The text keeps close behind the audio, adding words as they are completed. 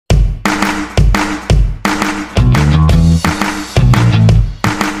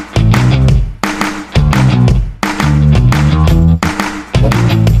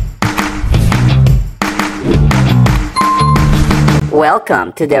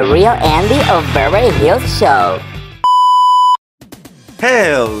Welcome to the Real Andy of Beverly Hills show.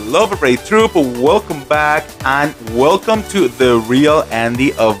 Hello, Beverly Troop. Welcome back and welcome to the Real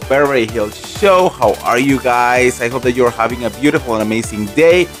Andy of Beverly Hills show. How are you guys? I hope that you're having a beautiful and amazing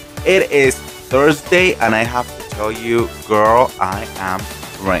day. It is Thursday and I have to tell you, girl, I am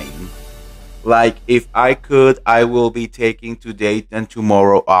drained. Like, if I could, I will be taking today and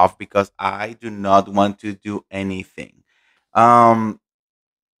tomorrow off because I do not want to do anything. Um,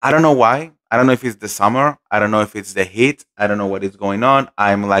 I don't know why. I don't know if it's the summer. I don't know if it's the heat. I don't know what is going on.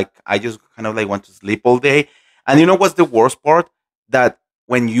 I'm like, I just kind of like want to sleep all day. And you know what's the worst part? That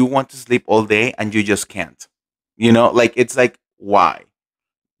when you want to sleep all day and you just can't. Like it's like, why?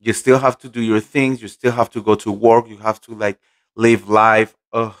 You still have to do your things. You still have to go to work. You have to like live life.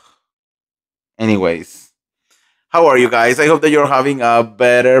 Ugh. Anyways, how are you guys? I hope that you're having a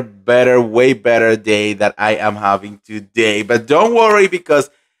way better day that I am having today. But don't worry because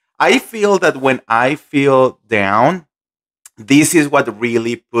I feel that when I feel down, this is what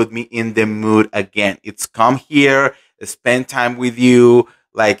really put me in the mood again. It's come here, spend time with you,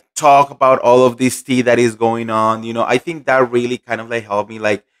 like talk about all of this tea that is going on. I think that really kind of like helped me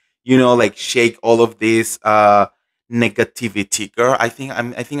like, like shake all of this negativity. Girl, I think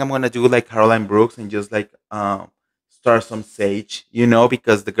I'm gonna do like Caroline Brooks and just like start some sage,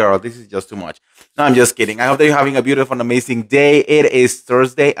 because the girl, this is just too much. No, I'm just kidding. I hope that you're having a beautiful and amazing day. It is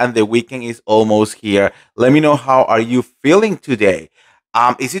Thursday and the weekend is almost here. Let me know, how are you feeling today?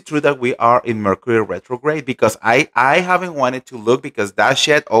 Is it true that we are in Mercury retrograde? Because I haven't wanted to look because that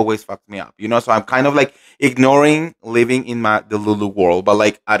shit always fucks me up, so I'm kind of like ignoring living in the Lulu world, but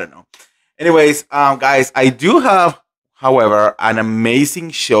like I don't know. Anyways, guys, I do have, however, an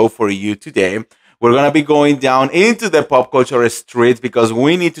amazing show for you today. We're going to be going down into the pop culture streets because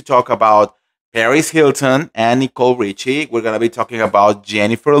we need to talk about Paris Hilton and Nicole Richie. We're going to be talking about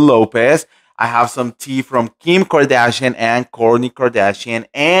Jennifer Lopez. I have some tea from Kim Kardashian and Kourtney Kardashian.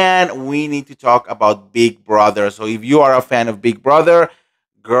 And we need to talk about Big Brother. So if you are a fan of Big Brother,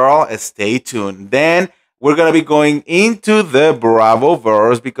 girl, stay tuned. Then we're going to be going into the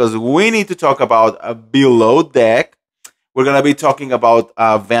Bravoverse because we need to talk about Below Deck. We're going to be talking about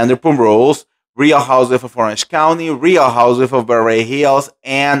Vanderpump Rules, Real Housewives of Orange County, Real Housewives of Beverly Hills,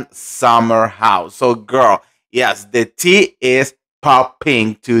 and Summer House. So, girl, yes, the tea is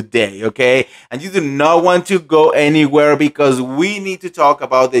popping today, okay? And you do not want to go anywhere because we need to talk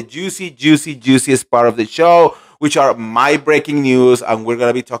about the juiciest part of the show, which are my breaking news. And we're going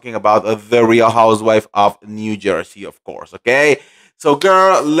to be talking about the Real Housewife of New Jersey, of course, okay? So,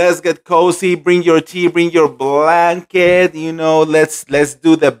 girl, let's get cozy. Bring your tea, bring your blanket. Let's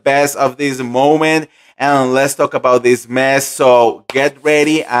do the best of this moment and let's talk about this mess. So, get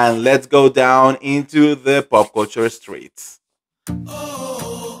ready and let's go down into the pop culture streets.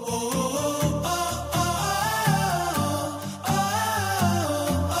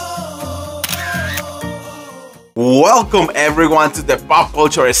 Welcome everyone to the pop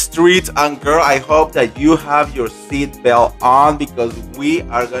culture streets, and girl, I hope that you have your seatbelt on because we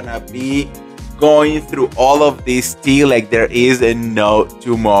are gonna be going through all of this tea like there is no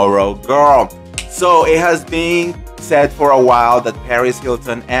tomorrow, girl. So it has been said for a while that Paris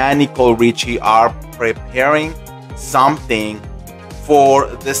Hilton and Nicole Richie are preparing something for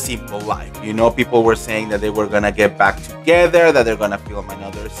The Simple Life. People were saying that they were gonna get back together, that they're gonna film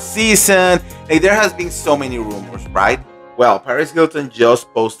another season. Like, there has been so many rumors, right? Well, Paris Hilton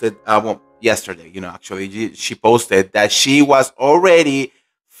just posted, yesterday, actually, she posted that she was already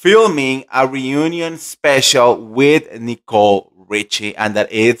filming a reunion special with Nicole Richie and that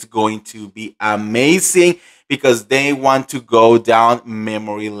it's going to be amazing because they want to go down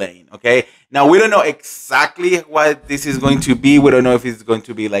memory lane, okay? Now, we don't know exactly what this is going to be. We don't know if it's going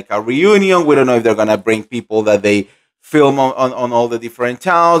to be like a reunion. We don't know if they're going to bring people that they film on all the different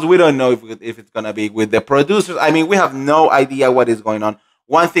towns. We don't know if it's going to be with the producers. I mean, we have no idea what is going on.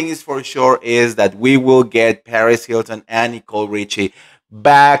 One thing is for sure is that we will get Paris Hilton and Nicole Richie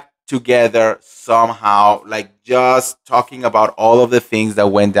back together somehow, like just talking about all of the things that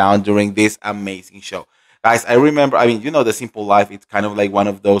went down during this amazing show. Guys, I remember, The Simple Life, it's kind of like one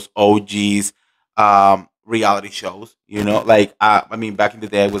of those OGs reality shows, back in the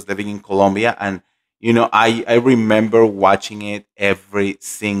day, I was living in Colombia and, I remember watching it every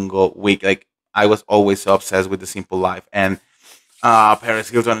single week. Like, I was always so obsessed with The Simple Life and Paris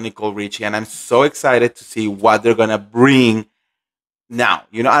Hilton and Nicole Richie. And I'm so excited to see what they're going to bring now,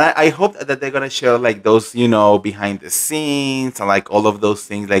 and I hope that they're going to share like those, behind the scenes and like all of those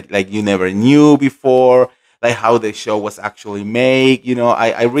things like you never knew before, like how the show was actually made.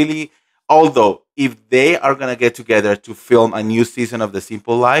 I really Although, if they are gonna get together to film a new season of The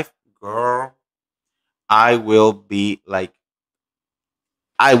Simple Life, girl, I will be like,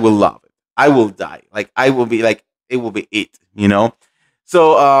 I will love it. I will die. Like I will be like, it will be it.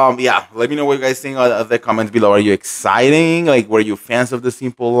 So yeah, let me know what you guys think of the comments below. Are you exciting? Like, were you fans of The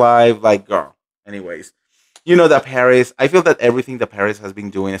Simple Life? Like, girl. Anyways, that Paris. I feel that everything that Paris has been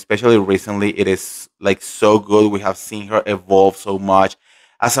doing, especially recently, it is like so good. We have seen her evolve so much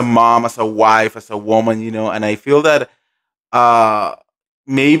as a mom, as a wife, as a woman. And I feel that uh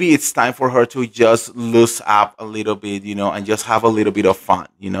maybe it's time for her to just loose up a little bit, and just have a little bit of fun,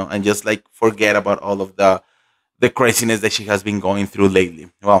 and just like forget about all of the craziness that she has been going through lately.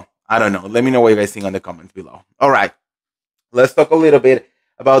 Well, I don't know. Let me know what you guys think on the comments below. All right, let's talk a little bit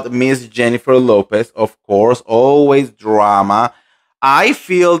about Miss Jennifer Lopez. Of course, always drama. I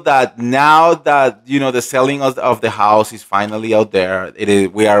feel that now that the selling of the house is finally out there,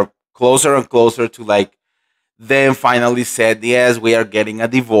 we are closer and closer to like then finally said, yes, we are getting a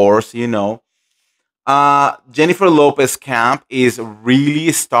divorce. Jennifer Lopez camp is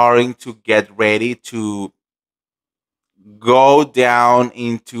really starting to get ready to go down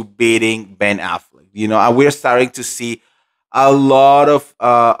into beating Ben Affleck. And we're starting to see a lot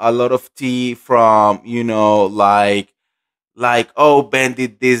of tea from like, oh, Ben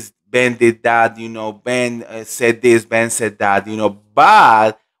did this, Ben did that, Ben said this, Ben said that.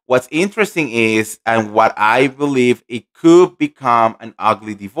 But what's interesting is, and what I believe it could become an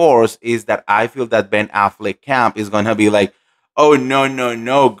ugly divorce, is that I feel that Ben Affleck camp is going to be like, oh, no, no,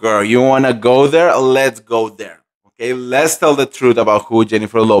 no, girl, you want to go there, let's go there. Okay, let's tell the truth about who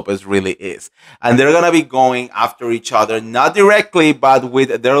Jennifer Lopez really is. And they're going to be going after each other, not directly, but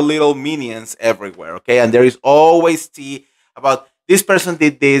with their little minions everywhere. Okay, and there is always tea about this person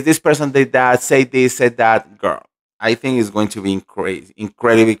did this person did that, say this, said that. Girl, I think it's going to be crazy,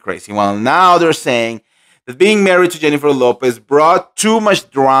 incredibly crazy. Well, now they're saying that being married to Jennifer Lopez brought too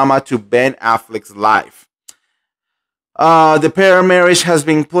much drama to Ben Affleck's life. The pair marriage has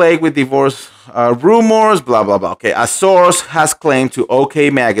been plagued with divorce rumors, blah, blah, blah. Okay, a source has claimed to OK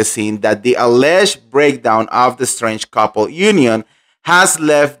Magazine that the alleged breakdown of the strange couple union has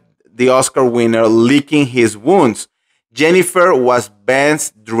left the Oscar winner licking his wounds. Jennifer was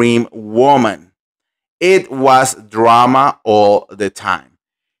Ben's dream woman. It was drama all the time.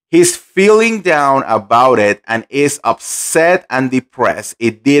 He's feeling down about it and is upset and depressed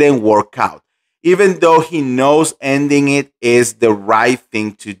it didn't work out, even though he knows ending it is the right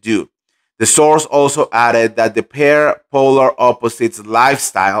thing to do. The source also added that the pair polar opposites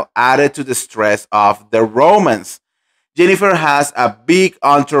lifestyle added to the stress of the romance. Jennifer has a big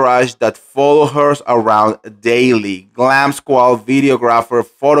entourage that follow her around daily: glam squad, videographer,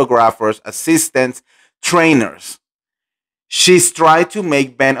 photographers, assistants, trainers. She's tried to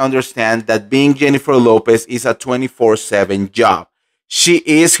make Ben understand that being Jennifer Lopez is a 24/7 job. She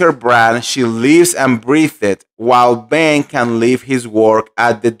is her brand, she lives and breathes it, while Ben can leave his work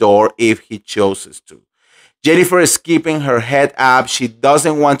at the door if he chooses to. Jennifer is keeping her head up. She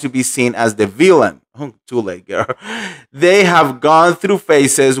doesn't want to be seen as the villain. Oh, too late, girl. They have gone through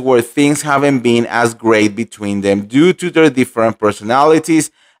phases where things haven't been as great between them due to their different personalities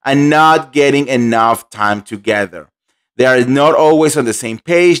and not getting enough time together. They are not always on the same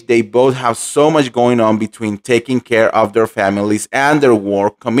page. They both have so much going on between taking care of their families and their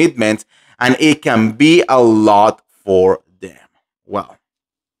work commitments, and it can be a lot for them. Well,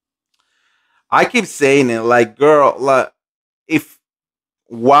 I keep saying it, like, girl, like, if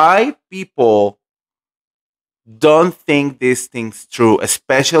why people don't think these things true,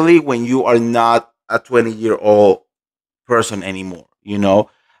 especially when you are not a 20-year-old person anymore.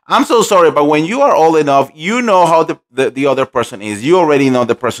 I'm so sorry, but when you are old enough, you know how the other person is. You already know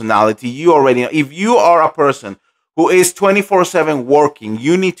the personality. You already know. If you are a person who is 24/7 working,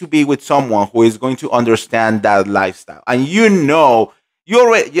 you need to be with someone who is going to understand that lifestyle. And you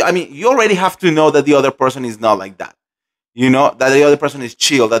already have to know that the other person is not like that. That the other person is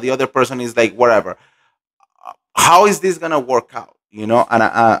chill, that the other person is like whatever. How is this gonna work out?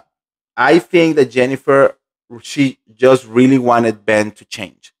 And I think that Jennifer, she just really wanted Ben to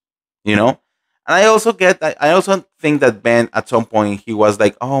change. And I also think that Ben at some point he was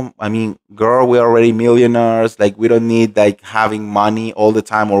like, oh, I mean, girl, we're already millionaires. Like, we don't need like having money all the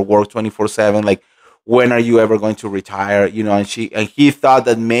time or work 24/7. Like, when are you ever going to retire? And he thought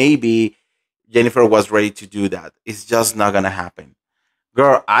that maybe Jennifer was ready to do that. It's just not gonna happen.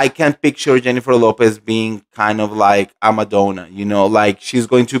 Girl, I can picture Jennifer Lopez being kind of like a Madonna, like she's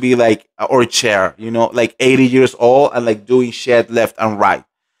going to be like, or Cher, like 80 years old and like doing shit left and right.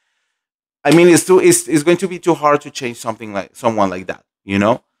 I mean, it's going to be too hard to change something like someone like that.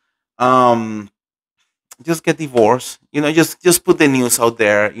 Um, just get divorced. Just put the news out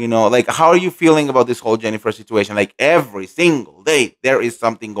there. Like, how are you feeling about this whole Jennifer situation? Like, every single day there is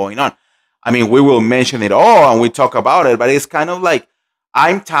something going on. I mean, we will mention it all and we talk about it, but it's kind of like,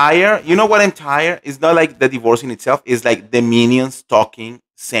 I'm tired. You know what, I'm tired? It's not like the divorce in itself. It's like the minions talking,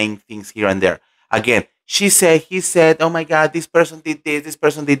 saying things here and there. Again, she said, he said, oh my God, this person did this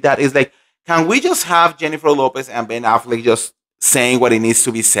person did that. It's like, can we just have Jennifer Lopez and Ben Affleck just saying what it needs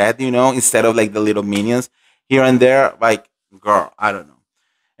to be said, instead of like the little minions here and there? Like, girl, I don't know.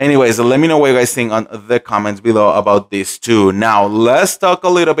 Anyways, let me know what you guys think on the comments below about this too. Now, let's talk a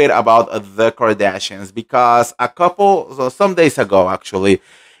little bit about the Kardashians, because some days ago, actually,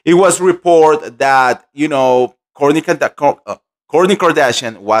 it was reported that, Kourtney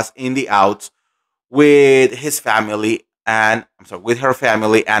Kardashian was in the outs with his family and I'm sorry, with her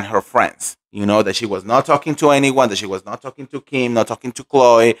family and her friends. That she was not talking to anyone, that she was not talking to Kim, not talking to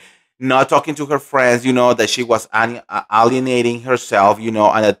Chloe, not talking to her friends, that she was alienating herself, and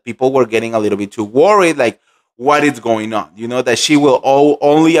that people were getting a little bit too worried, like, what is going on? That she will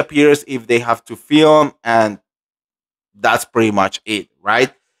only appears if they have to film, and that's pretty much it,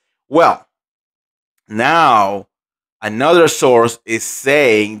 right? Well, now another source is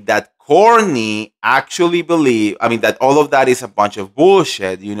saying that Courtney actually that all of that is a bunch of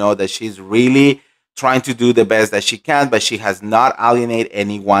bullshit, that she's really trying to do the best that she can, but she has not alienated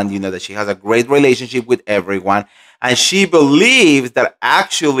anyone, that she has a great relationship with everyone. And she believes that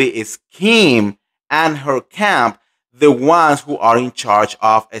actually it's Kim and her camp the ones who are in charge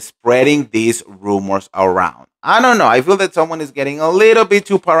of spreading these rumors around. I don't know. I feel that someone is getting a little bit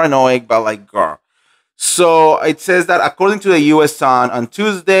too paranoid, but like, girl. So it says that according to the US Sun on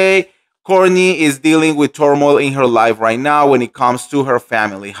Tuesday, Kourtney is dealing with turmoil in her life right now when it comes to her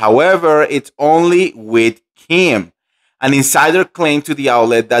family. However, it's only with Kim. An insider claimed to the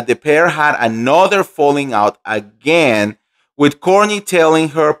outlet that the pair had another falling out again, with Kourtney telling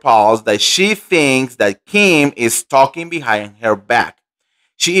her pals that she thinks that Kim is talking behind her back.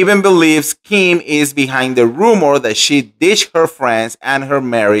 She even believes Kim is behind the rumor that she ditched her friends and her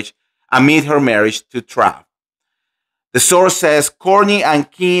marriage amid her marriage to Trav. The source says Kourtney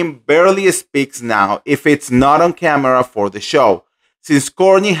and Kim barely speaks now if it's not on camera for the show. Since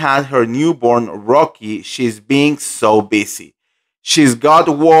Kourtney had her newborn Rocky, she's being so busy. She's got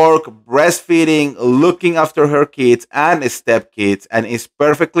work, breastfeeding, looking after her kids and stepkids, and is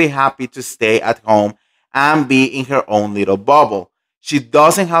perfectly happy to stay at home and be in her own little bubble. She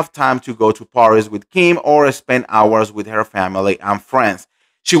doesn't have time to go to parties with Kim or spend hours with her family and friends.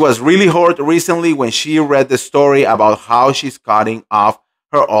 She was really hurt recently when she read the story about how she's cutting off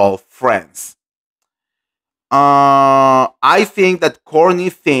her old friends. I think that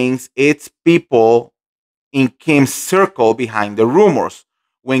Kourtney thinks it's people in Kim's circle behind the rumors.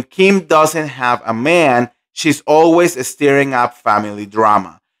 When Kim doesn't have a man, she's always stirring up family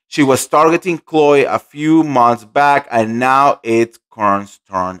drama. She was targeting Chloe a few months back, and now it's Kourtney's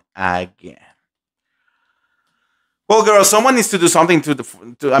turn again. Well, girl, someone needs to do something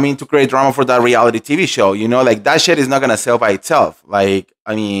to create drama for that reality TV show. Like, that shit is not gonna sell by itself. Like,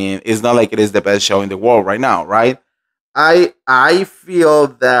 it's not like it is the best show in the world right now, right? I feel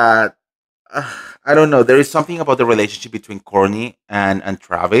that I don't know. There is something about the relationship between Kourtney and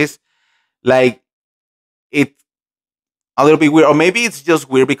Travis. Like, it a little bit weird, or maybe it's just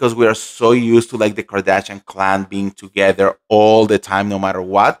weird because we are so used to like the Kardashian clan being together all the time, no matter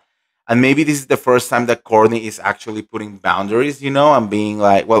what. And maybe this is the first time that Kourtney is actually putting boundaries, and being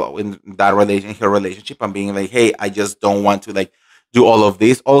like, well, in her relationship, and being like, hey, I just don't want to like do all of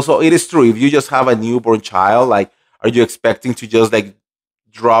this. Also, it is true, if you just have a newborn child, like, are you expecting to just like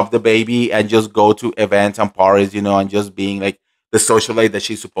drop the baby and just go to events and parties, and just being like the socialite that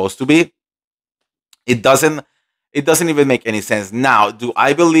she's supposed to be? It doesn't it doesn't even make any sense. Now, do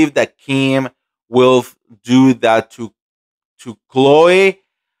I believe that Kim will do that to Chloe?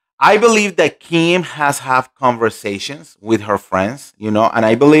 I believe that Kim has have conversations with her friends, and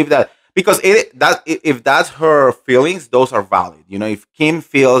I believe that because if that's her feelings, those are valid. If Kim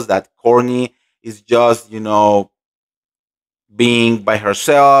feels that Courtney is just, being by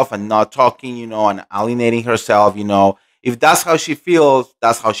herself and not talking, and alienating herself, if that's how she feels,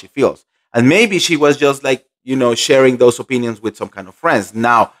 that's how she feels. And maybe she was just like, sharing those opinions with some kind of friends.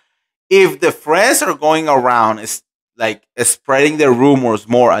 Now, if the friends are going around is like spreading the rumors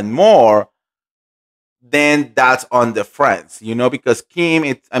more and more, then that's on the friends, because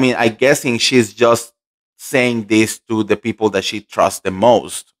Kim, I guessing she's just saying this to the people that she trusts the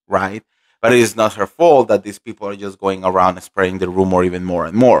most, right? But it is not her fault that these people are just going around and spreading the rumor even more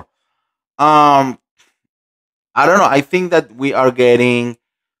and more. I don't know. I think that we are getting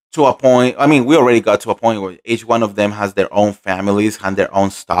to a point. I mean, we already got to a point where each one of them has their own families and their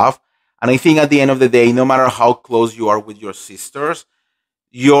own stuff. And I think at the end of the day, no matter how close you are with your sisters,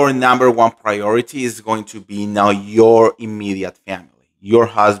 your number one priority is going to be now your immediate family, your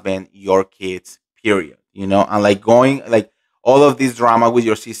husband, your kids, period. And like going like all of this drama with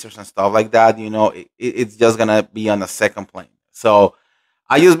your sisters and stuff like that, it's just gonna be on a second plane. So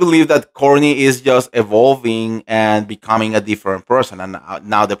I just believe that Courtney is just evolving and becoming a different person. And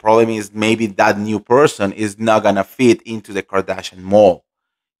now the problem is maybe that new person is not gonna fit into the Kardashian mold.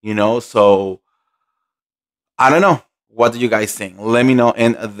 So I don't know. What do you guys think? Let me know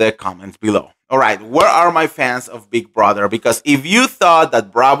in the comments below. All right, where are my fans of Big Brother? Because if you thought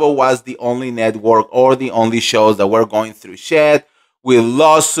that Bravo was the only network or the only shows that were going through shit with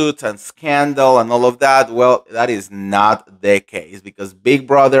lawsuits and scandal and all of that, well, that is not the case because Big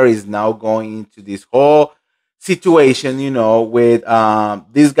Brother is now going into this whole situation, with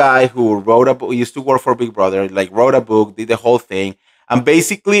this guy who wrote a book, used to work for Big Brother, like wrote a book, did the whole thing, and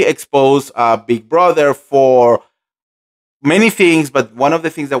basically exposed Big Brother for many things, but one of the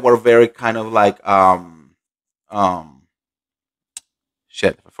things that were very kind of like um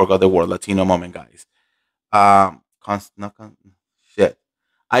shit, I forgot the word, Latino moment, guys. Not shit.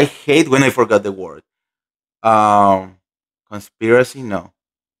 I hate when I forgot the word. Um Conspiracy, no.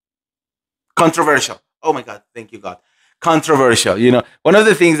 Controversial. Oh my god, thank you God. Controversial. One of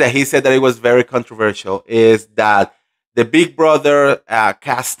the things that he said that it was very controversial is that the Big Brother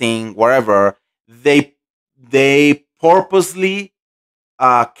casting, wherever, they purposely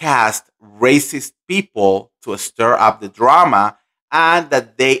cast racist people to stir up the drama, and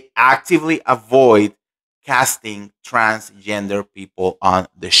that they actively avoid casting transgender people on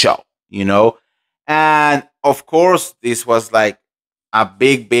the show, And of course, this was like a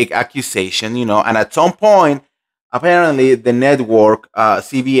big, big accusation, And at some point, apparently, the network,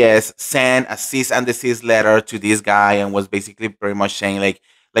 CBS, sent a cease and desist letter to this guy and was basically pretty much saying,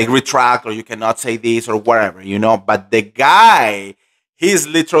 like retract or you cannot say this or whatever, But the guy, he's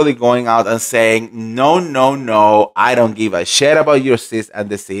literally going out and saying, no, no, no, I don't give a shit about your cease and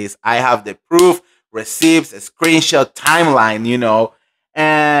desist. I have the proof, receipts, a screenshot, timeline,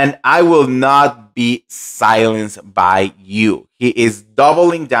 and I will not be silenced by you. He is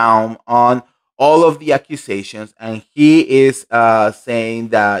doubling down on all of the accusations, and he is saying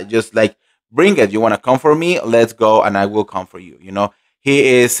that just like, bring it. You want to come for me? Let's go, and I will come for you.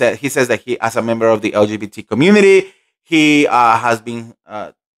 He says that he, as a member of the LGBT community, he has been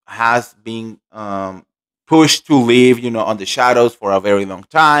pushed to live, on the shadows for a very long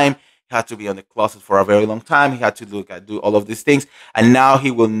time. He had to be on the closet for a very long time. He had to do all of these things, and now he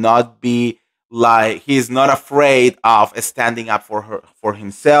will not be like, he's not afraid of standing up for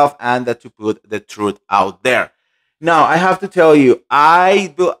himself, and that to put the truth out there. Now I have to tell you,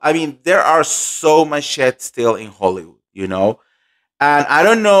 I mean, there are so much shit still in Hollywood, and I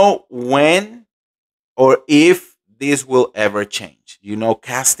don't know when or if this will ever change.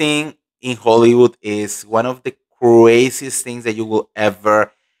 Casting in Hollywood is one of the craziest things that you will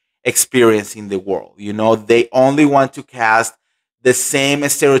ever experience in the world. They only want to cast the same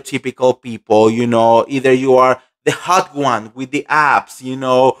stereotypical people. Either you are the hot one with the abs,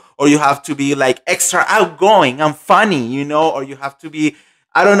 or you have to be like extra outgoing and funny, or you have to be,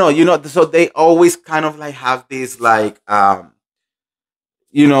 I don't know, so they always kind of like have this like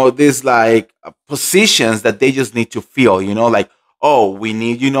these like positions that they just need to fill, like, oh, we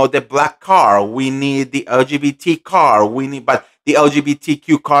need, the black car, we need the LGBT car, but the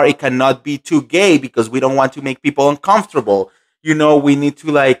LGBTQ car, it cannot be too gay because we don't want to make people uncomfortable. We need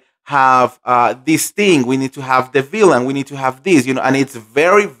to like have this thing, we need to have the villain, we need to have this, and it's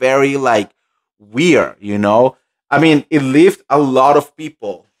very, very like weird. I mean, it left a lot of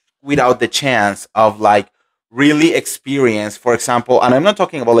people without the chance of like really experience, for example, and I'm not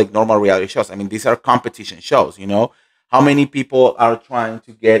talking about like normal reality shows. I mean, these are competition shows. How many people are trying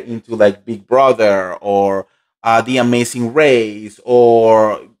to get into like Big Brother or The Amazing Race,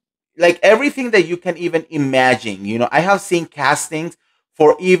 or like everything that you can even imagine. I have seen castings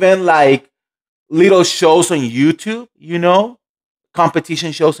for even like little shows on YouTube,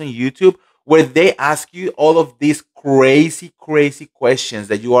 competition shows on YouTube, where they ask you all of these crazy, crazy questions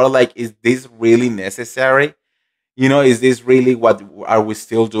that you are like, is this really necessary? Is this really what are we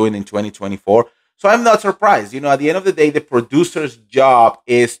still doing in 2024? So I'm not surprised. At the end of the day, the producer's job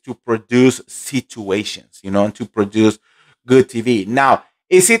is to produce situations, and to produce good TV. Now,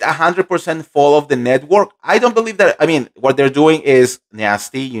 is it 100% fault of the network? I don't believe that. I mean, what they're doing is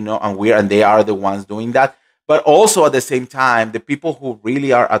nasty, and weird, and they are the ones doing that. But also at the same time, the people who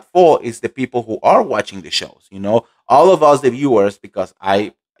really are at fault is the people who are watching the shows. All of us, the viewers, because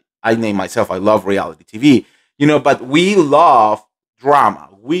I name myself, I love reality TV, but we love drama.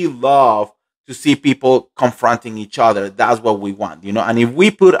 We love to see people confronting each other. That's what we want. And if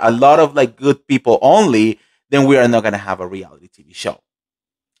we put a lot of like good people only, then we are not going to have a reality TV show.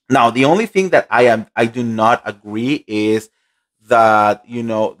 Now, the only thing that I do not agree is that,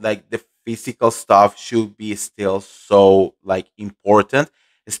 like the physical stuff should be still so like important,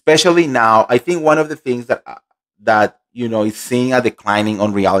 especially now. I think one of the things that is seeing a declining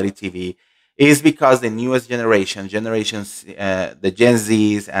on reality TV is because the newest generations, the Gen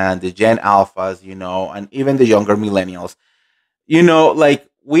Zs and the Gen Alphas, and even the younger millennials, like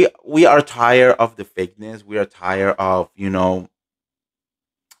we are tired of the fakeness. We are tired of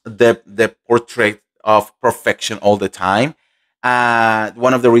the portrait of perfection all the time. And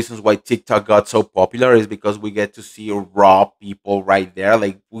one of the reasons why TikTok got so popular is because we get to see raw people right there.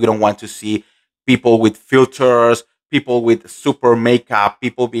 Like we don't want to see people with filters, people with super makeup,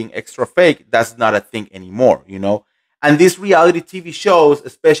 people being extra fake. That's not a thing anymore. And these reality TV shows,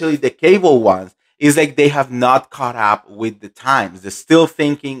 especially the cable ones, is like they have not caught up with the times. They're still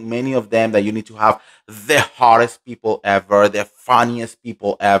thinking, many of them, that you need to have the hottest people ever, the funniest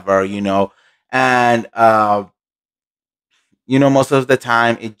people ever. And most of the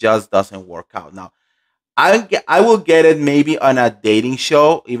time it just doesn't work out. Now, I will get it maybe on a dating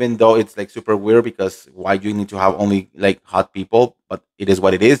show, even though it's like super weird, because why do you need to have only like hot people? But it is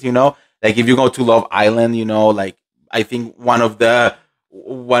what it is. Like if you go to Love Island, like I think one of the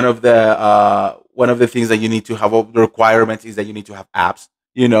things that you need to have, the requirements is that you need to have abs.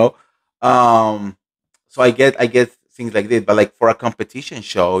 Um so I get things like this, but like for a competition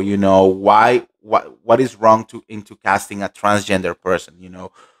show, what is wrong to into casting a transgender person?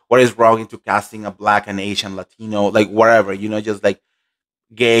 What is wrong into casting a black and Asian Latino, like whatever, just like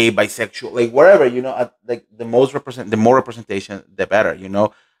gay, bisexual, like whatever, like the more representation, the better.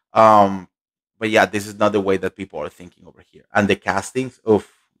 Um, but yeah, this is not the way that people are thinking over here. And the castings of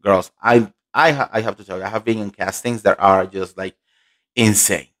girls, I have to tell you, I have been in castings that are just like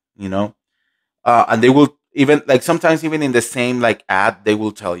insane. You know, and they will even like sometimes even in the same like ad they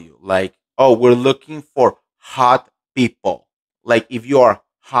will tell you like, oh, we're looking for hot people. Like if you are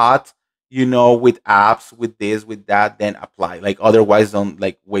hot, with apps, with this, with that, then apply. Like otherwise don't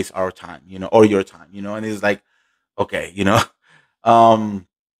like waste our time, or your time, and it's like, okay, um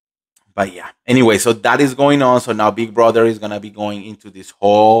but yeah, anyway, so that is going on. So now Big Brother is gonna be going into this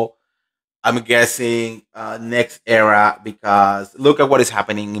whole, I'm guessing, next era, because look at what is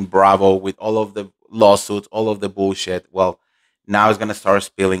happening in Bravo with all of the lawsuits, all of the bullshit. Well, now it's gonna start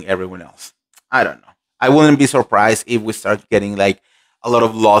spilling everyone else. I don't know. I wouldn't be surprised if we start getting like a lot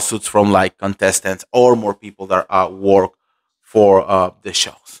of lawsuits from like contestants or more people that work for the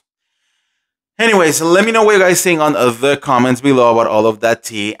shows. Anyways, let me know what you guys think on the comments below about all of that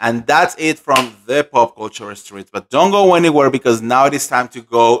tea. And that's it from the pop culture streets. But don't go anywhere, because now it is time to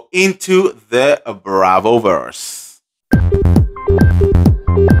go into the Bravoverse.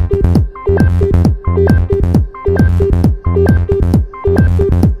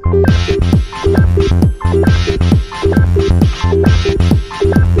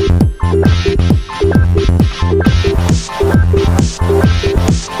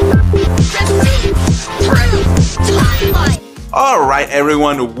 All right,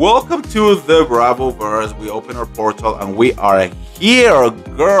 everyone, welcome to the Bravoverse. We open our portal and we are here,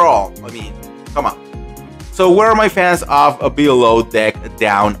 girl. I mean, come on. So where are my fans of Below Deck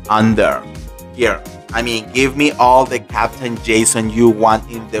Down Under? Here. I mean, give me all the Captain Jason you want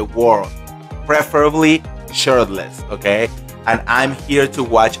in the world. Preferably shirtless, okay? And I'm here to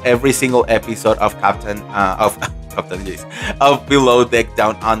watch every single episode of Captain Jason, of Below Deck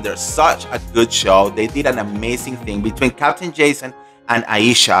Down Under. Such a good show. They did an amazing thing between Captain Jason and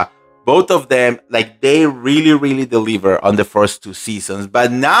Aisha. Both of them, like, they really, really deliver on the first two seasons.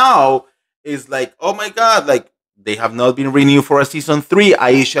 But now it's like, oh my God, like, they have not been renewed for a season 3.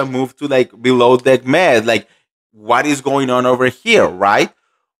 Aisha moved to like Below Deck Med. Like, what is going on over here, right?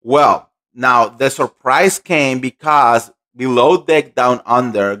 Well, now the surprise came because Below Deck Down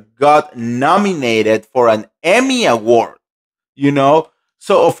Under got nominated for an Emmy Award,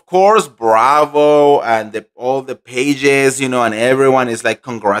 So, of course, Bravo and all the pages, and everyone is like,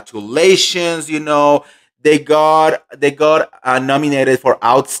 congratulations, They got nominated for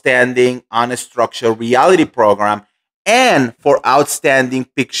Outstanding Unstructured Reality Program and for Outstanding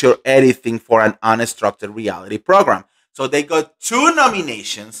Picture Editing for an Unstructured Reality Program. So they got 2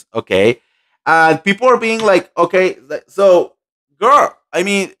 nominations, okay? And people are being like, okay, so, girl, I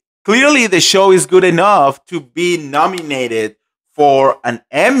mean, clearly the show is good enough to be nominated for an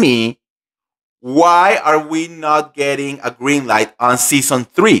Emmy. Why are we not getting a green light on season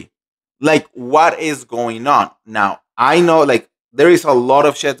 3? like what is going on now. I know like there is a lot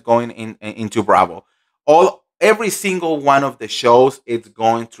of shit going into Bravo. All every single one of the shows it's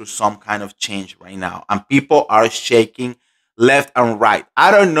going through some kind of change right now, and people are shaking left and right.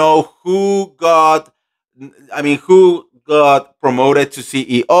 I don't know who got promoted to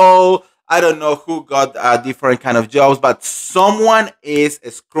CEO. I don't know who got different kind of jobs, but someone is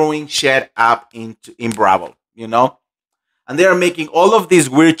screwing shit up in Bravo, and they are making all of these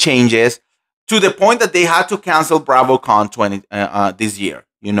weird changes to the point that they had to cancel BravoCon 20 this year.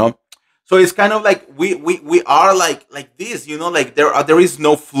 So it's kind of like we are like this. Like there is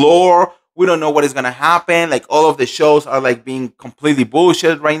no floor. We don't know what is gonna happen. Like all of the shows are like being completely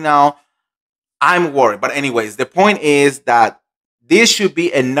bullshit right now. I'm worried. But anyways, the point is that this should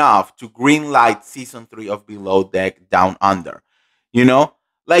be enough to greenlight season 3 of Below Deck Down Under. You know,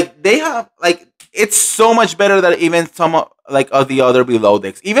 like they have like it's so much better than even some of the other Below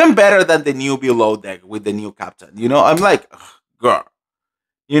Decks. Even better than the new Below Deck with the new captain. I'm like, ugh, girl.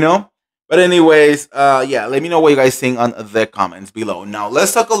 You know. But anyways, yeah, let me know what you guys think on the comments below. Now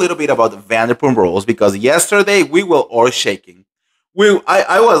let's talk a little bit about the Vanderpump Rules because yesterday we were all shaking.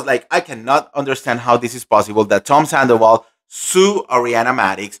 I was like, I cannot understand how this is possible that Tom Sandoval sue Ariana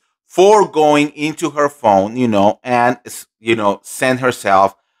Madix for going into her phone, and send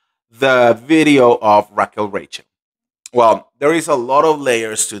herself the video of Raquel Rachel. Well, there is a lot of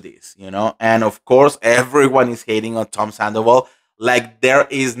layers to this, and of course, everyone is hating on Tom Sandoval like there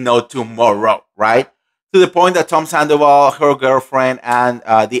is no tomorrow, right? To the point that Tom Sandoval, her girlfriend, and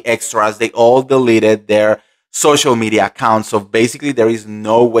the extras, they all deleted their social media accounts. So basically, there is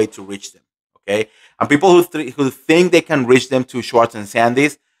no way to reach them, okay? And people who think they can reach them to Schwartz and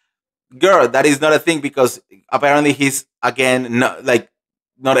Sandy's, girl, that is not a thing because apparently he's, again,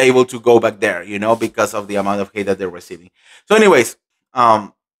 not able to go back there, because of the amount of hate that they're receiving. So, anyways,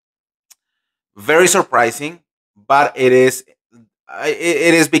 very surprising, but it is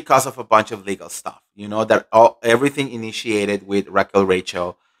because of a bunch of legal stuff, that everything initiated with Raquel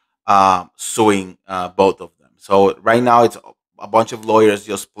Rachel suing both of them. So right now it's a bunch of lawyers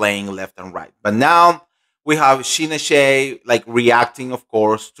just playing left and right. But now we have Scheana Shay like reacting, of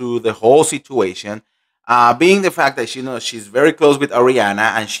course, to the whole situation, being the fact that she's very close with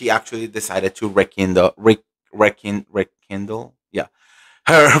Ariana, and she actually decided to rekindle, yeah,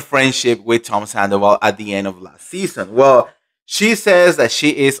 her friendship with Tom Sandoval at the end of last season. Well, she says that she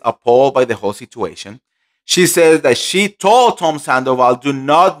is appalled by the whole situation. She says that she told Tom Sandoval, do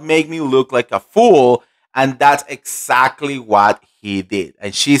not make me look like a fool. And that's exactly what he did.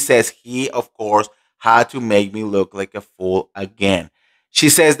 And she says he, of course, had to make me look like a fool again. She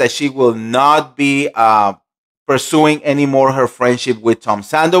says that she will not be pursuing anymore her friendship with Tom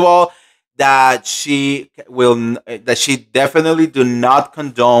Sandoval, that she definitely do not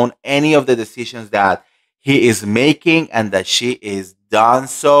condone any of the decisions that he is making, and that she is done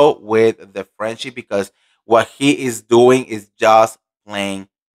so with the friendship because what he is doing is just plain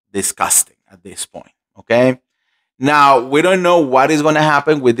disgusting at this point. Okay. Now we don't know what is going to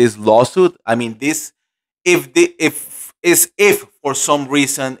happen with this lawsuit. I mean, if for some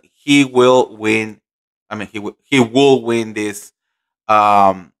reason he will win. I mean, he will win this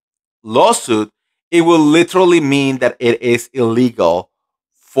lawsuit. It will literally mean that it is illegal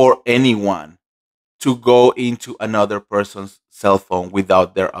for anyone to go into another person's cell phone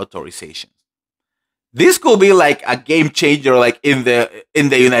without their authorization. This could be like a game changer, like in the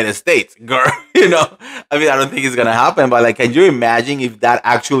United States, girl. I mean, I don't think it's gonna happen, but like, can you imagine if that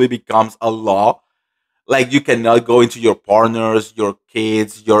actually becomes a law? Like, you cannot go into your partner's, your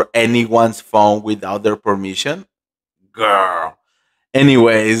kids, your anyone's phone without their permission, girl.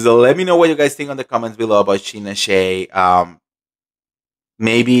 Anyways, so let me know what you guys think on the comments below about Scheana Shay.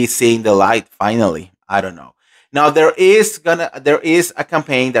 Maybe seeing the light finally. I don't know. Now there is a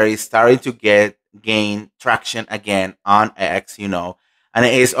campaign that is starting to gain traction again on X, and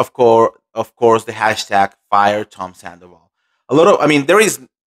it is of course the hashtag Fire Tom Sandoval. I mean, there is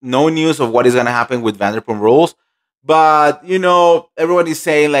no news of what is gonna happen with Vanderpump Rules, but everyone is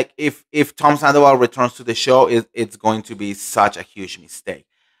saying like if Tom Sandoval returns to the show, it's going to be such a huge mistake.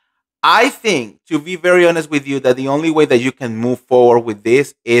 I think, to be very honest with you, that the only way that you can move forward with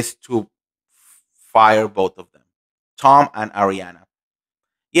this is to fire both of them, Tom and Ariana.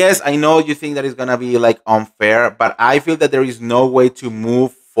 Yes, I know you think that it's gonna be like unfair, but I feel that there is no way to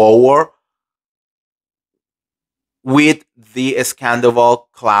move forward with the scandal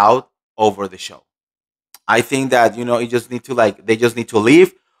cloud over the show. I think that it just need to they just need to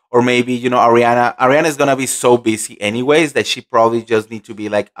leave, or maybe Ariana is gonna be so busy anyways that she probably just need to be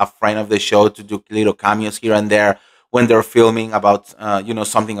like a friend of the show to do little cameos here and there when they're filming about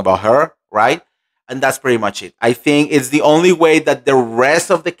something about her, right? And that's pretty much it. I think it's the only way that the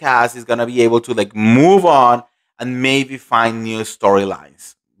rest of the cast is gonna be able to like move on and maybe find new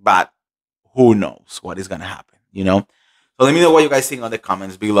storylines. But who knows what is gonna happen? So let me know what you guys think on the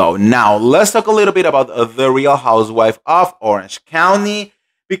comments below. Now let's talk a little bit about the Real Housewife of Orange County,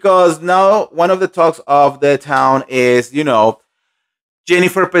 because now one of the talks of the town is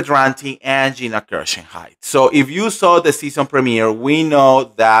Jennifer Pedranti and Gina Kirschenheit. So if you saw the season premiere, we know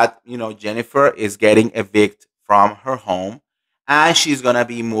that, Jennifer is getting evicted from her home and she's going to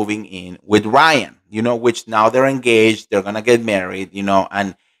be moving in with Ryan, which now they're engaged, they're going to get married,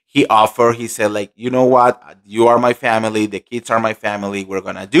 and he said like, you know what? You are my family. The kids are my family. We're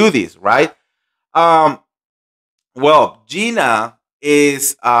going to do this, right? Um, well, Gina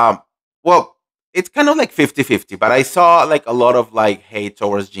is well, it's kind of like 50-50, but I saw like a lot of like hate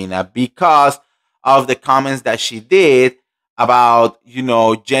towards Gina because of the comments that she did about,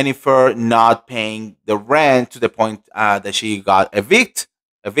 Jennifer not paying the rent to the point that she got evicted,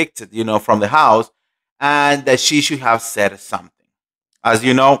 from the house, and that she should have said something. As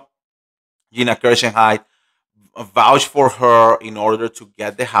you know, Gina Kirschenheit vouched for her in order to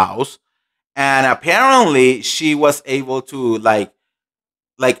get the house, and apparently she was able to like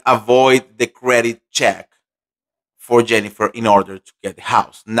avoid the credit check for Jennifer in order to get the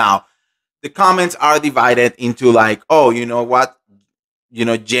house. Now, the comments are divided into like, oh, you know what?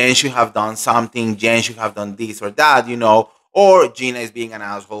 Jen should have done something. Jen should have done this or that, or Gina is being an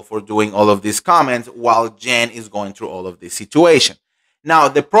asshole for doing all of these comments while Jen is going through all of this situation. Now,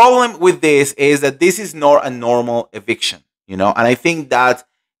 the problem with this is that this is not a normal eviction, and I think that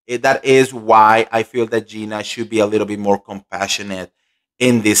that is why I feel that Gina should be a little bit more compassionate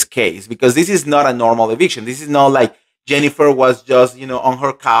in this case, because this is not a normal eviction. This is not like Jennifer was just, on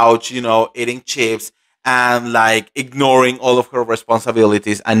her couch, eating chips and like ignoring all of her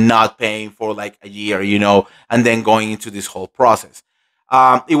responsibilities and not paying for like a year, and then going into this whole process.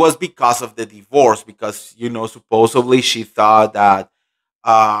 It was because of the divorce, because, supposedly she thought that,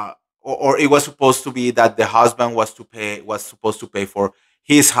 or it was supposed to be that the husband was supposed to pay for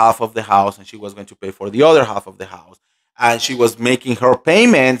his half of the house and she was going to pay for the other half of the house, and she was making her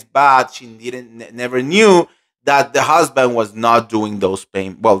payments, but she never knew that the husband was not doing those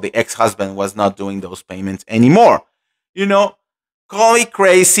payments. Well, the ex-husband was not doing those payments anymore. You know, Call me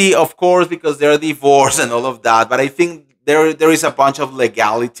crazy, of course, because they're divorced and all of that. But I think there is a bunch of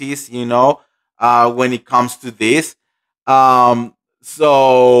legalities, when it comes to this.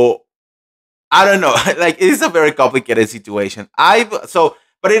 So I don't know. Like, it is a very complicated situation. My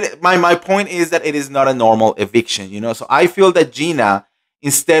point is that it is not a normal eviction. So I feel that Gina,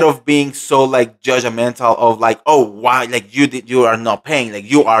 instead of being so like judgmental of like, oh, why, like you are not paying,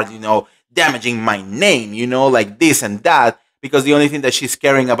 like you are, damaging my name, like this and that, because the only thing that she's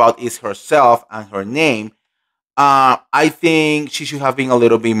caring about is herself and her name. I think she should have been a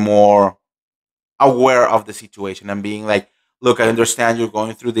little bit more aware of the situation and being like, look, I understand you're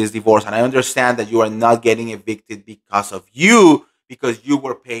going through this divorce, and I understand that you are not getting evicted because you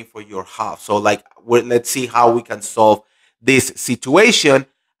were paying for your house. So like, let's see how we can solve this situation.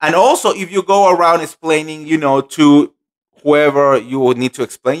 And also, if you go around explaining, to whoever you would need to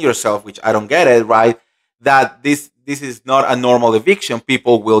explain yourself, which I don't get it, right? That this is not a normal eviction,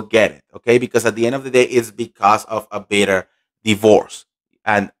 people will get it, okay? Because at the end of the day, it's because of a bitter divorce,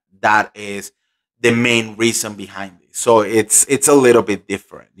 and that is the main reason behind it. So it's a little bit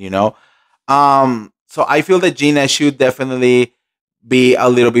different. So I feel that Gina should definitely be a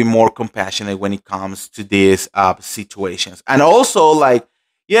little bit more compassionate when it comes to these situations. And also, like,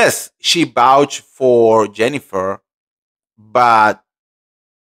 yes, she vouched for Jennifer, but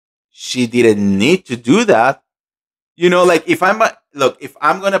she didn't need to do that. Like, if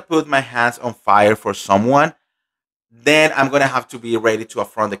I'm gonna put my hands on fire for someone, then I'm gonna have to be ready to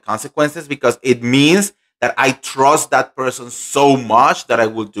affront the consequences, because it means that I trust that person so much that I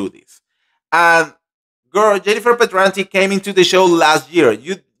will do this. And girl, Jennifer Pedranti came into the show last year.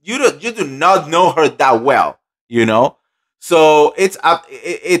 You do not know her that well. So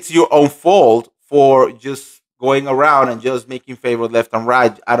it's your own fault for just going around and just making favors left and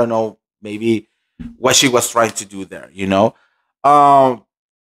right. I don't know, maybe what she was trying to do there. Um,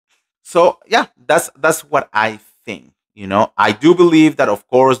 so yeah, that's what I think. I do believe that, of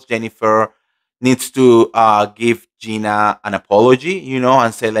course, Jennifer needs to give Gina an apology,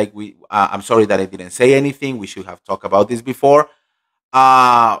 and say like, I'm sorry that I didn't say anything. We should have talked about this before.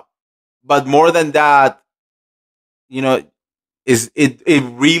 Uh, but more than that, you know, it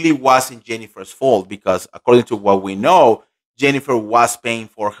really wasn't Jennifer's fault, because according to what we know, Jennifer was paying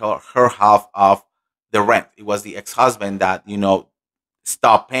for her half of the rent. It was the ex-husband that,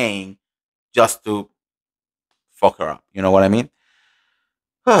 stopped paying just to fuck her up. You know what I mean?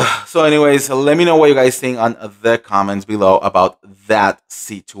 So anyways, let me know what you guys think on the comments below about that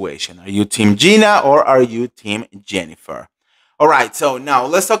situation. Are you team Gina or are you team Jennifer? All right, so now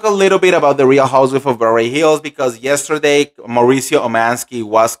let's talk a little bit about the Real Housewives of Beverly Hills, because yesterday Mauricio Omansky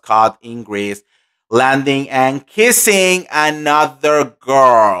was caught in Greece landing and kissing another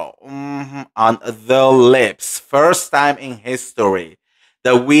girl on the lips. First time in history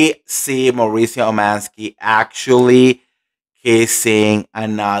that we see Mauricio Omansky actually kissing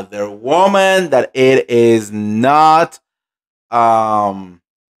another woman, that it is not Kyle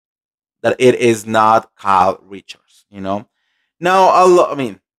Richards, Now, I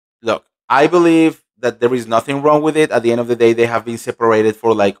mean, look, I believe that there is nothing wrong with it. At the end of the day, they have been separated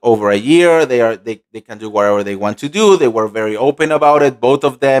for like over a year. They can do whatever they want to do. They were very open about it, both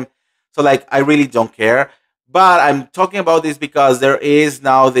of them. So like, I really don't care. But I'm talking about this because there is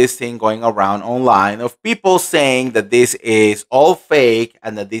now this thing going around online of people saying that this is all fake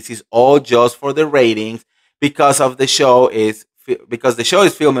and that this is all just for the ratings because the show is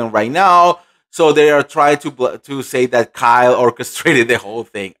filming right now. So they are trying to say that Kyle orchestrated the whole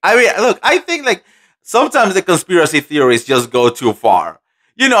thing. I mean, look, I think like sometimes the conspiracy theories just go too far.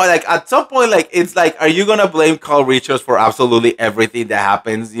 Like at some point, like it's like, are you gonna blame Kyle Richards for absolutely everything that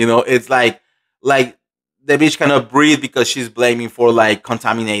happens? It's like the bitch cannot breathe because she's blaming for like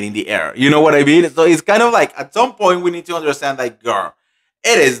contaminating the air. You know what I mean? So it's kind of like at some point we need to understand, like, girl,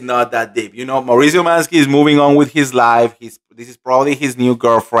 it is not that deep. Mauricio Omansky is moving on with his life. This is probably his new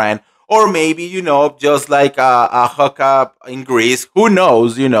girlfriend. Or maybe, just like a hookup in Greece. Who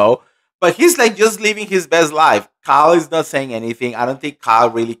knows, But he's like just living his best life. Kyle is not saying anything. I don't think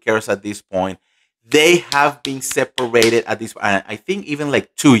Kyle really cares at this point. They have been separated at this point. I think even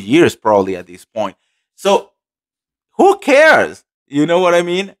like 2 years probably at this point. So who cares? You know what I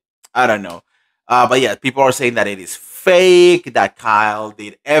mean? I don't know. But yeah, people are saying that it is fake, that Kyle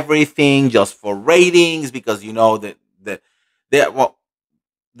did everything just for ratings because,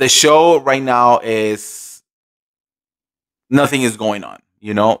 the show right now is nothing is going on,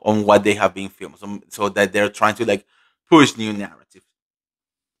 on what they have been filmed. So that they're trying to like push new narrative.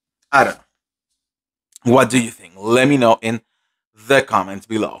 I don't know. What do you think? Let me know in the comments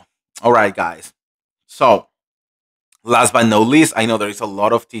below. All right, guys. So, last but not least, I know there is a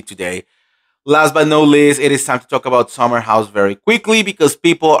lot of tea today. Last but not least, it is time to talk about Summer House very quickly because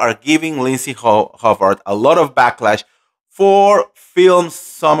people are giving Lindsay Hubbard a lot of backlash for film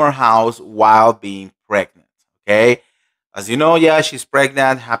Summer House while being pregnant. Okay, as you know, yeah, she's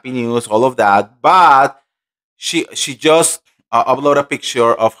pregnant. Happy news, all of that. But she just uploaded a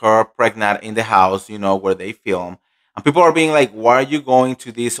picture of her pregnant in the house, where they film, and people are being like, "Why are you going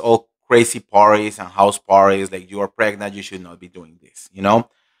to these all crazy parties and house parties? Like, you are pregnant, you should not be doing this,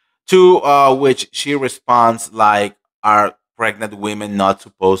 To which she responds like, are pregnant women not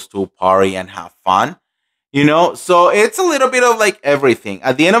supposed to party and have fun? So it's a little bit of like everything.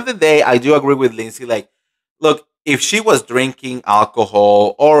 At the end of the day, I do agree with Lindsay. Like, look, if she was drinking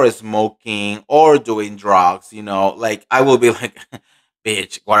alcohol or smoking or doing drugs, like I will be like,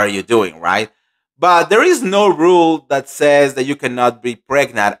 bitch, what are you doing, right? But there is no rule that says that you cannot be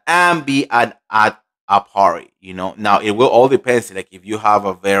pregnant and be at a party, Now, it will all depend. Like, if you have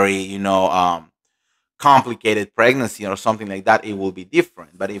a very, complicated pregnancy or something like that, it will be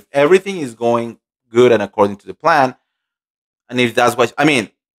different. But if everything is going good and according to the plan, and if that's what, I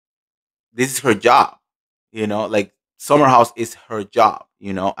mean, this is her job, like Summer House is her job,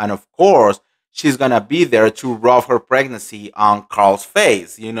 and of course, she's going to be there to rub her pregnancy on Carl's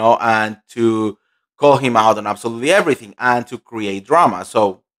face, and to call him out on absolutely everything and to create drama.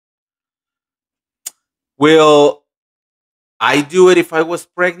 So, will I do it if I was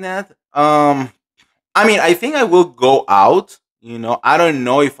pregnant? I mean, I think I will go out. I don't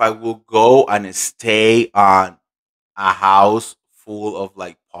know if I will go and stay on a house full of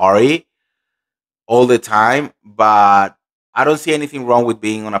like party all the time, but I don't see anything wrong with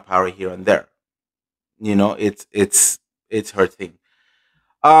being on a party here and there. It's her thing.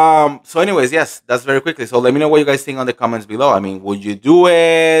 So anyways, yes, that's very quickly. So let me know what you guys think on the comments below. I mean, would you do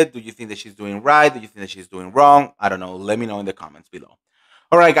it? Do you think that she's doing right? Do you think that she's doing wrong? I don't know. Let me know in the comments below.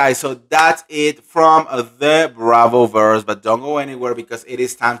 All right, guys. So that's it from the Bravo verse, but don't go anywhere because it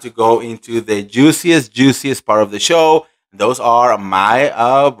is time to go into the juiciest part of the show. Those are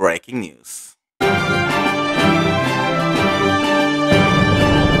my breaking news.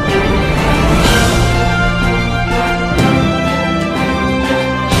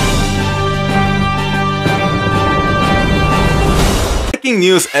 Breaking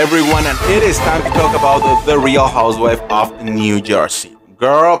news, everyone, and it is time to talk about the Real Housewife of New Jersey.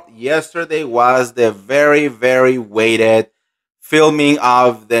 Girl, yesterday was the very, very waited filming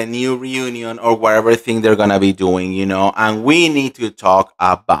of the new reunion or whatever thing they're gonna be doing, and we need to talk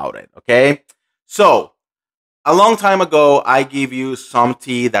about it, okay? So, a long time ago, I gave you some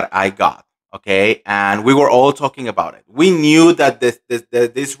tea that I got, okay? And we were all talking about it. We knew that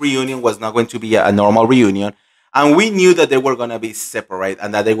this reunion was not going to be a normal reunion. And we knew that they were going to be separate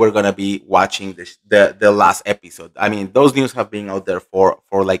and that they were going to be watching the last episode. I mean, those news have been out there for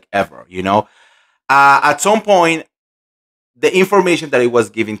like ever. At some point, the information that it was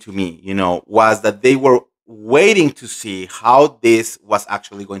given to me, was that they were waiting to see how this was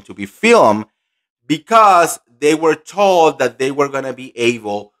actually going to be filmed because they were told that they were going to be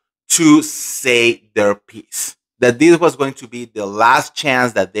able to say their piece. That this was going to be the last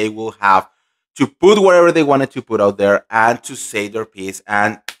chance that they will have to put whatever they wanted to put out there and to say their piece.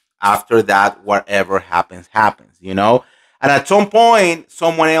 And after that, whatever happens, happens. And at some point,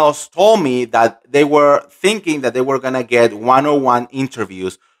 someone else told me that they were thinking that they were going to get 101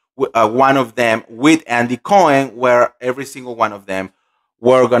 interviews, one of them with Andy Cohen, where every single one of them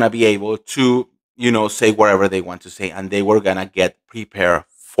were going to be able to say whatever they want to say, and they were gonna get prepared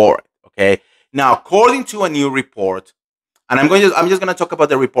for it. Okay. Now, according to a new report, and I'm just gonna talk about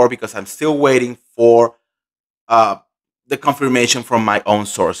the report because I'm still waiting for uh, the confirmation from my own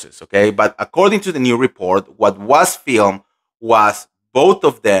sources. Okay, but according to the new report, what was filmed was both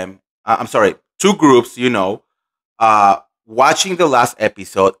of them. I'm sorry, two groups. Watching the last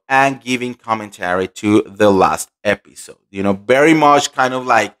episode and giving commentary to the last episode. Very much kind of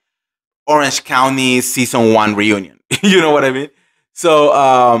like Orange County season 1 reunion. You know what I mean?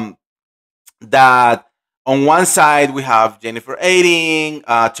 So that on one side we have Jennifer Aiding,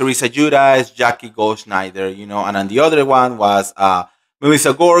 Teresa Judas, Jackie Goldschneider, and on the other one was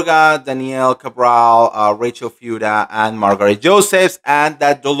Melissa Gorga, Danielle Cabral, Rachel Fuda, and Margaret Josephs, and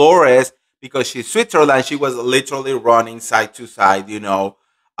that Dolores, because she's Switzerland, she was literally running side to side, to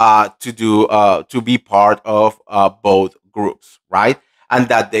be part of both groups, right? And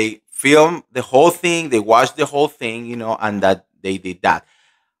that they filmed the whole thing, they watched the whole thing, and that they did that.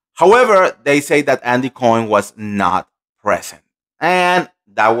 However, they say that Andy Cohen was not present. And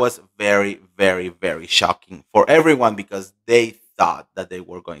that was very, very, very shocking for everyone because they thought that he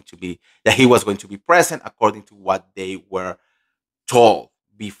was going to be present according to what they were told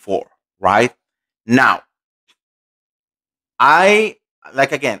before, right? Now,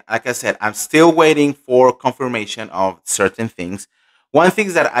 like I said, I'm still waiting for confirmation of certain things. One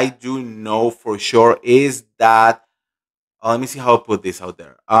thing that I do know for sure is that let me see how I put this out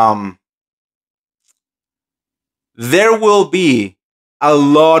there. There will be a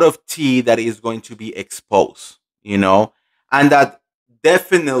lot of tea that is going to be exposed, and that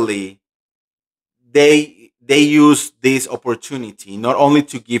definitely they use this opportunity not only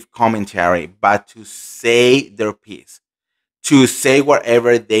to give commentary but to say their piece, to say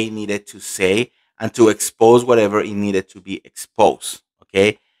whatever they needed to say and to expose whatever it needed to be exposed.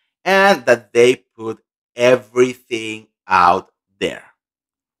 Okay. And that they put everything out there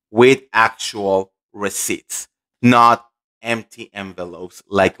with actual receipts, not empty envelopes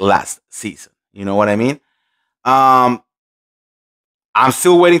like last season. You know what I mean? Um, I'm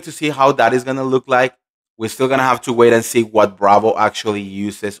still waiting to see how that is going to look like. We're still going to have to wait and see what Bravo actually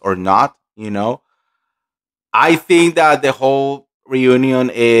uses or not. I think that the whole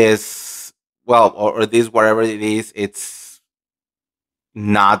reunion is, well, or this, whatever it is, it's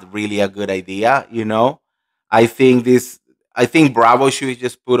not really a good idea. I think I think Bravo should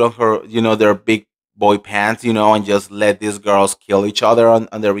just put on her, their big boy pants, and just let these girls kill each other on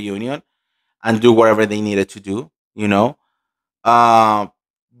the reunion and do whatever they needed to do. Uh,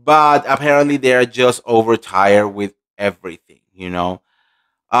 but apparently they're just overtired with everything.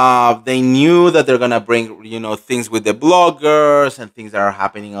 They knew that they're gonna bring, things with the bloggers and things that are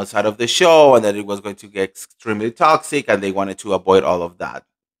happening outside of the show, and that it was going to get extremely toxic, and they wanted to avoid all of that.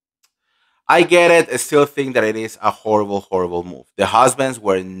 I get it. I still think that it is a horrible, horrible move. The husbands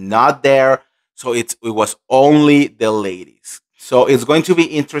were not there, so it was only the ladies. So it's going to be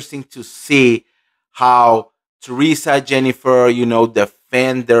interesting to see how Teresa, Jennifer,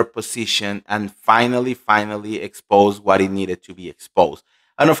 defend their position and finally expose what it needed to be exposed.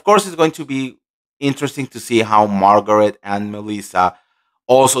 And of course, it's going to be interesting to see how Margaret and Melissa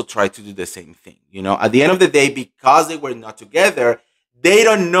also try to do the same thing. At the end of the day, because they were not together, they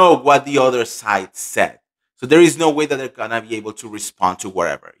don't know what the other side said. So there is no way that they're gonna be able to respond to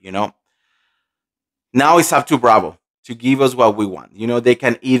whatever. Now it's up to Bravo to give us what we want. They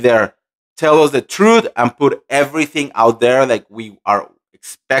can either tell us the truth and put everything out there like we are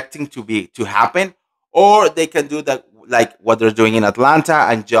expecting to happen, or they can do that like what they're doing in Atlanta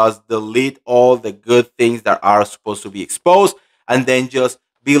and just delete all the good things that are supposed to be exposed, and then just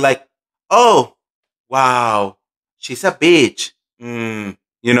be like, oh wow, she's a bitch.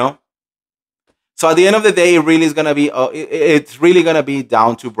 You know. So at the end of the day, it really is gonna be it's really gonna be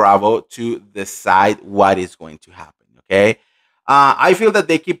down to Bravo to decide what is going to happen. Okay, I feel that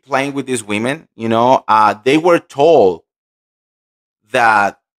they keep playing with these women. You know, they were told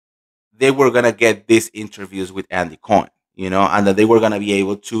that they were gonna get these interviews with Andy Cohen. You know, and that they were gonna be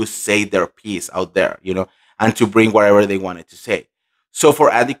able to say their piece out there. You know, and to bring whatever they wanted to say. So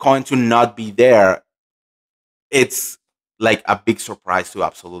for Andy Cohen to not be there, it's like a big surprise to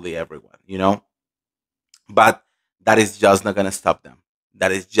absolutely everyone. You know, but that is just not going to stop them.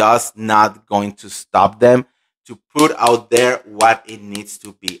 That is just not going to stop them to put out there what it needs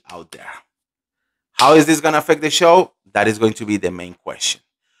to be out there. How is this going to affect the show? That is going to be the main question.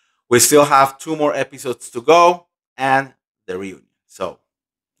 We still have 2 more episodes to go and the reunion. So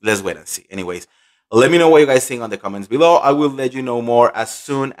let's wait and see. Anyways, let me know what you guys think on the comments below. I will let you know more as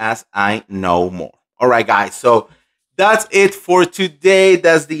soon as I know more. All right, guys. So that's it for today.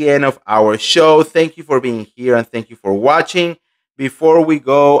 That's the end of our show. Thank you for being here and thank you for watching. Before we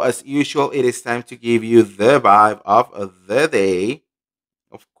go, as usual, it is time to give you the vibe of the day,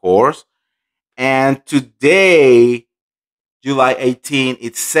 of course. And today, July 18,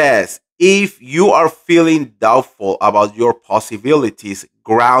 it says, if you are feeling doubtful about your possibilities,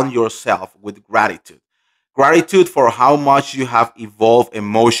 ground yourself with gratitude. Gratitude for how much you have evolved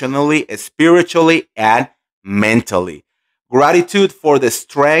emotionally, spiritually, and mentally. Gratitude for the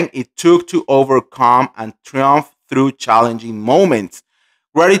strength it took to overcome and triumph through challenging moments.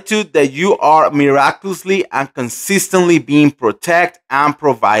 Gratitude that you are miraculously and consistently being protected and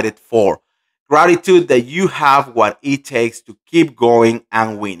provided for. Gratitude that you have what it takes to keep going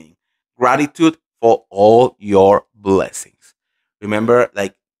and winning. Gratitude for all your blessings. Remember,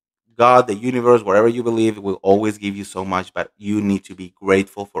 like God, the universe, whatever you believe, will always give you so much, but you need to be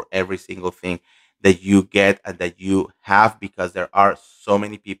grateful for every single thing that you get and that you have, because there are so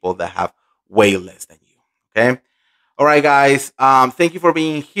many people that have way less than you. Okay. All right, guys. Thank you for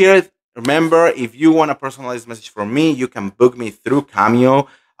being here. Remember, if you want a personalized message from me, you can book me through Cameo.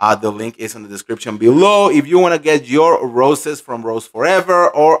 The link is in the description below. If you want to get your roses from Rose Forever,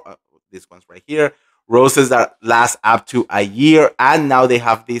 or this one's right here, roses that last up to a year, and now they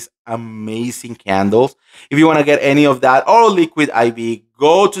have these amazing candles. If you want to get any of that or liquid IV,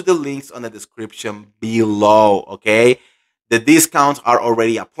 go to the links on the description below. Okay, the discounts are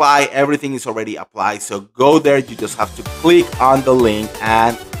already applied, everything is already applied, so go there. You just have to click on the link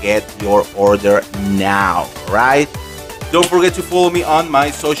and get your order now. Right, don't forget to follow me on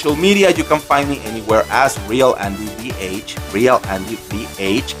my social media. You can find me anywhere as Real Andy BH, Real Andy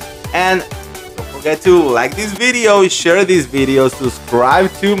BH, and forget to like this video, share this video,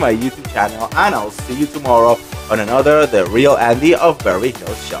 subscribe to my YouTube channel, and I'll see you tomorrow on another The Real Andy of Beverly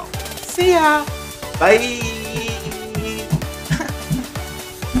Hills show. See ya! Bye!